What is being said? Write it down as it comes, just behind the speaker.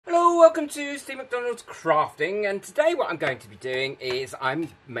welcome to Steve McDonald's Crafting, and today what I'm going to be doing is I'm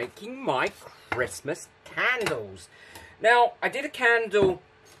making my Christmas candles. Now, I did a candle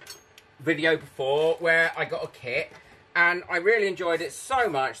video before where I got a kit, and I really enjoyed it so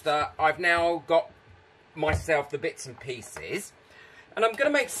much that I've now got myself the bits and pieces. And I'm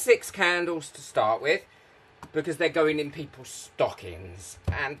going to make 6 candles to start with, because they're going in people's stockings.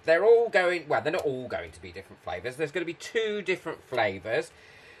 And they're all going, well, they're not all going to be different flavours. There's going to be 2 different flavours.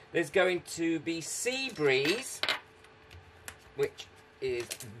 There's going to be Sea Breeze, which is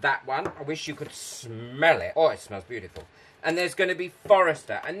that one. I wish you could smell it. Oh, it smells beautiful. And there's going to be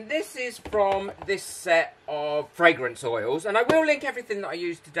Forester. And this is from this set of fragrance oils. And I will link everything that I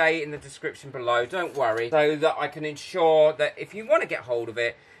used today in the description below. Don't worry. So that I can ensure that if you want to get hold of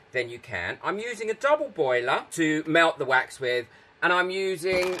it, then you can. I'm using a double boiler to melt the wax with. And I'm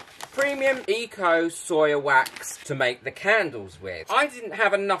using premium eco soya wax to make the candles with. I didn't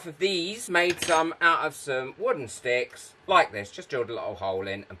have enough of these. Made some out of some wooden sticks like this. Just drilled a little hole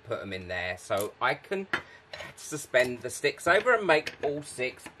in and put them in there so I can suspend the sticks over and make all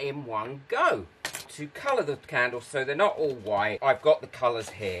 6 in one go. To colour the candles so they're not all white, I've got the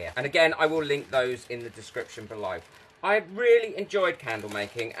colours here. And again, I will link those in the description below. I really enjoyed candle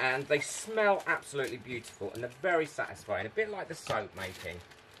making, and they smell absolutely beautiful and they're very satisfying, a bit like the soap making.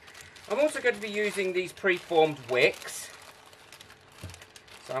 I'm also going to be using these preformed wicks.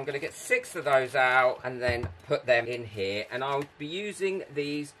 So I'm going to get 6 of those out and then put them in here, and I'll be using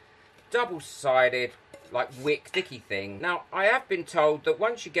these double-sided like wick sticky thing. Now, I have been told that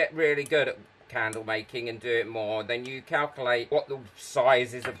once you get really good at candle making and do it more, then you calculate what the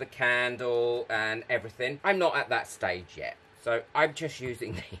size is of the candle and everything. I'm not at that stage yet, so I'm just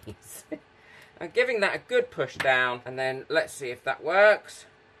using these. I'm giving that a good push down, and then let's see if that works.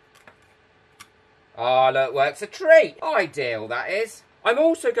 Oh, look, works a treat. Ideal, that is. I'm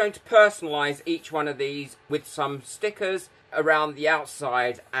also going to personalise each one of these with some stickers around the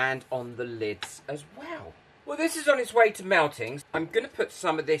outside and on the lids as well. Well, this is on its way to melting. I'm going to put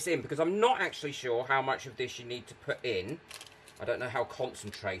some of this in because I'm not actually sure how much of this you need to put in. I don't know how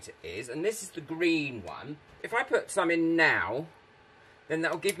concentrate it is. And this is the green one. If I put some in now, then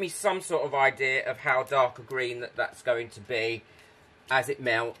that'll give me some sort of idea of how dark a green that's going to be as it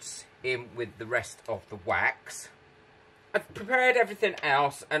melts in with the rest of the wax. I've prepared everything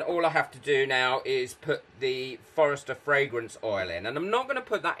else, and all I have to do now is put the Forester fragrance oil in. And I'm not going to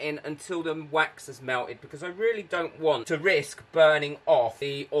put that in until the wax has melted, because I really don't want to risk burning off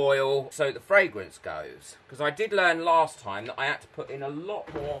the oil so the fragrance goes. Because I did learn last time that I had to put in a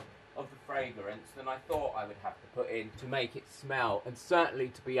lot more of the fragrance than I thought I would have to put in to make it smell, and certainly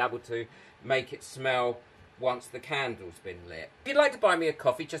to be able to make it smell once the candle's been lit. If you'd like to buy me a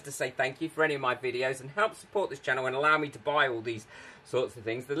coffee just to say thank you for any of my videos and help support this channel and allow me to buy all these sorts of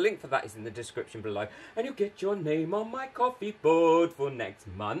things, the link for that is in the description below, and you'll get your name on my coffee board for next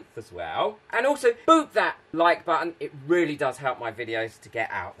month as well. And also boot that like button, it really does help my videos to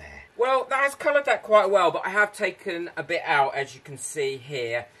get out there. Well, that has coloured that quite well, but I have taken a bit out, as you can see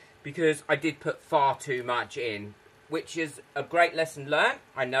here, because I did put far too much in, which is a great lesson learned.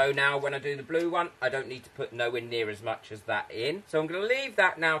 I know now when I do the blue one, I don't need to put nowhere near as much as that in. So I'm going to leave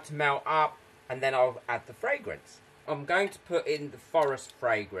that now to melt up, and then I'll add the fragrance. I'm going to put in the forest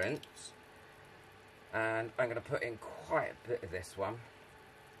fragrance, and I'm going to put in quite a bit of this one.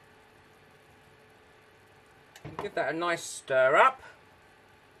 Give that a nice stir up.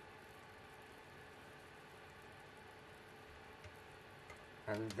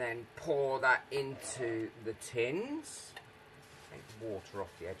 And then pour that into the tins. Take the water off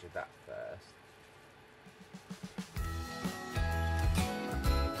the edge of that first.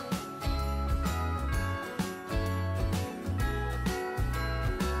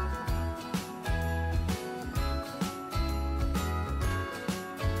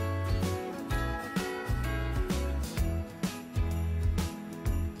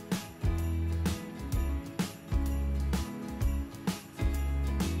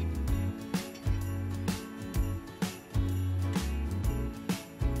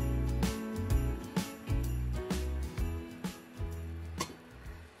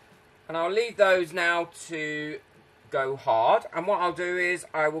 And I'll leave those now to go hard. And what I'll do is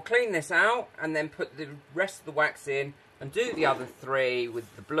I will clean this out and then put the rest of the wax in and do the other 3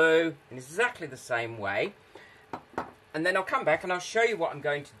 with the blue in exactly the same way. And then I'll come back and I'll show you what I'm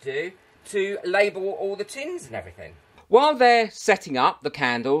going to do to label all the tins and everything. While they're setting up the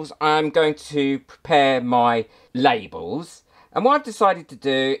candles, I'm going to prepare my labels. And what I've decided to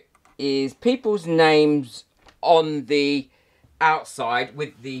do is people's names on the outside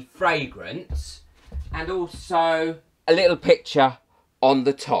with the fragrance, and also a little picture on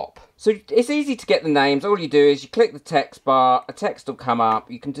the top. So it's easy to get the names. All you do is you click the text bar, a text will come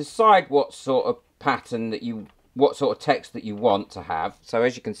up. You can decide what sort of pattern that what sort of text that you want to have. So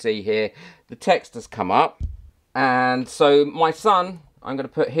as you can see here, the text has come up. And so my son, I'm going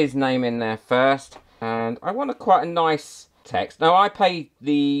to put his name in there first. And I want quite a nice text. Now I pay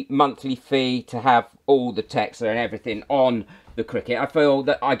the monthly fee to have all the text and everything on the Cricut. I feel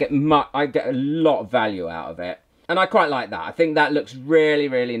that I get a lot of value out of it. And I quite like that. I think that looks really,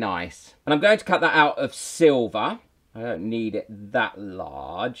 really nice. And I'm going to cut that out of silver. I don't need it that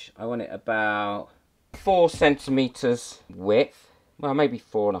large. I want it about 4 centimeters width. Well, maybe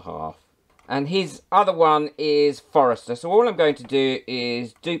 4.5. And his other one is Forester. So all I'm going to do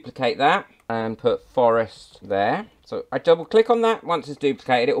is duplicate that and put Forest there. So I double click on that. Once it's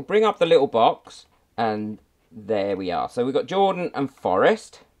duplicated, it will bring up the little box. And there we are. So we've got Jordan and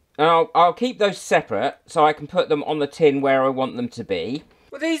Forest. And I'll keep those separate so I can put them on the tin where I want them to be.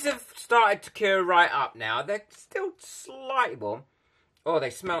 Well, these have started to cure right up now. They're still slightly warm. Oh,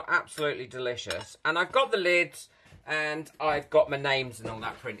 they smell absolutely delicious. And I've got the lids and I've got my names and all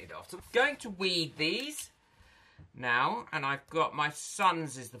that printed off. So I'm going to weed these now. And I've got my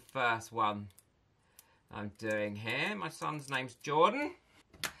son's is the first one I'm doing here. My son's name's Jordan.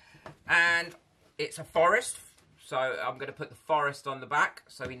 And it's a forest. So I'm going to put the forest on the back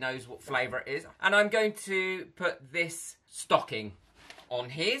so he knows what flavour it is. And I'm going to put this stocking on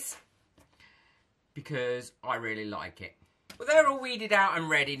his because I really like it. Well, they're all weeded out and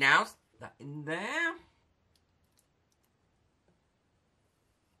ready now. That in there.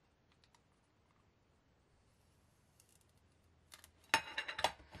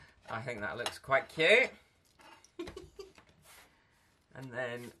 I think that looks quite cute. And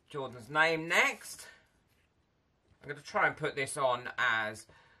then Jordan's name next. I'm going to try and put this on as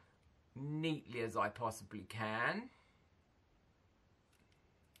neatly as I possibly can.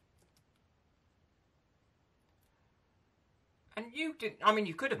 And you didn't, I mean,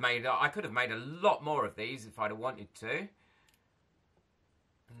 you could have made, I could have made a lot more of these if I'd have wanted to. And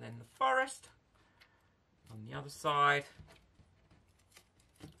then the forest on the other side.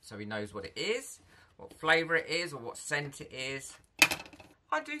 So he knows what it is, what flavour it is, or what scent it is.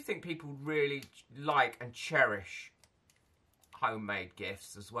 I do think people really like and cherish homemade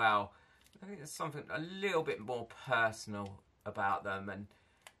gifts as well. I think there's something a little bit more personal about them and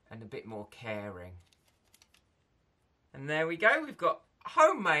a bit more caring. And there we go. We've got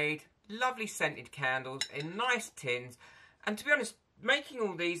homemade, lovely scented candles in nice tins. And to be honest, making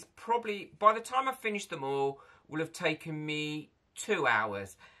all these probably, by the time I finish them all, will have taken me 2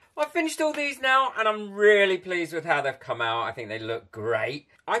 hours. I've finished all these now and I'm really pleased with how they've come out. I think they look great.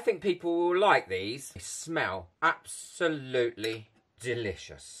 I think people will like these. They smell absolutely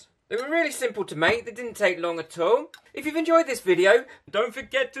delicious. They were really simple to make. They didn't take long at all. If you've enjoyed this video, don't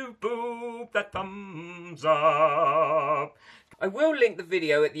forget to boop that thumbs up. I will link the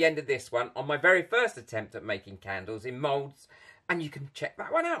video at the end of this one on my very first attempt at making candles in moulds, and you can check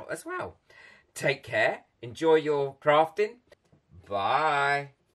that one out as well. Take care. Enjoy your crafting. Bye.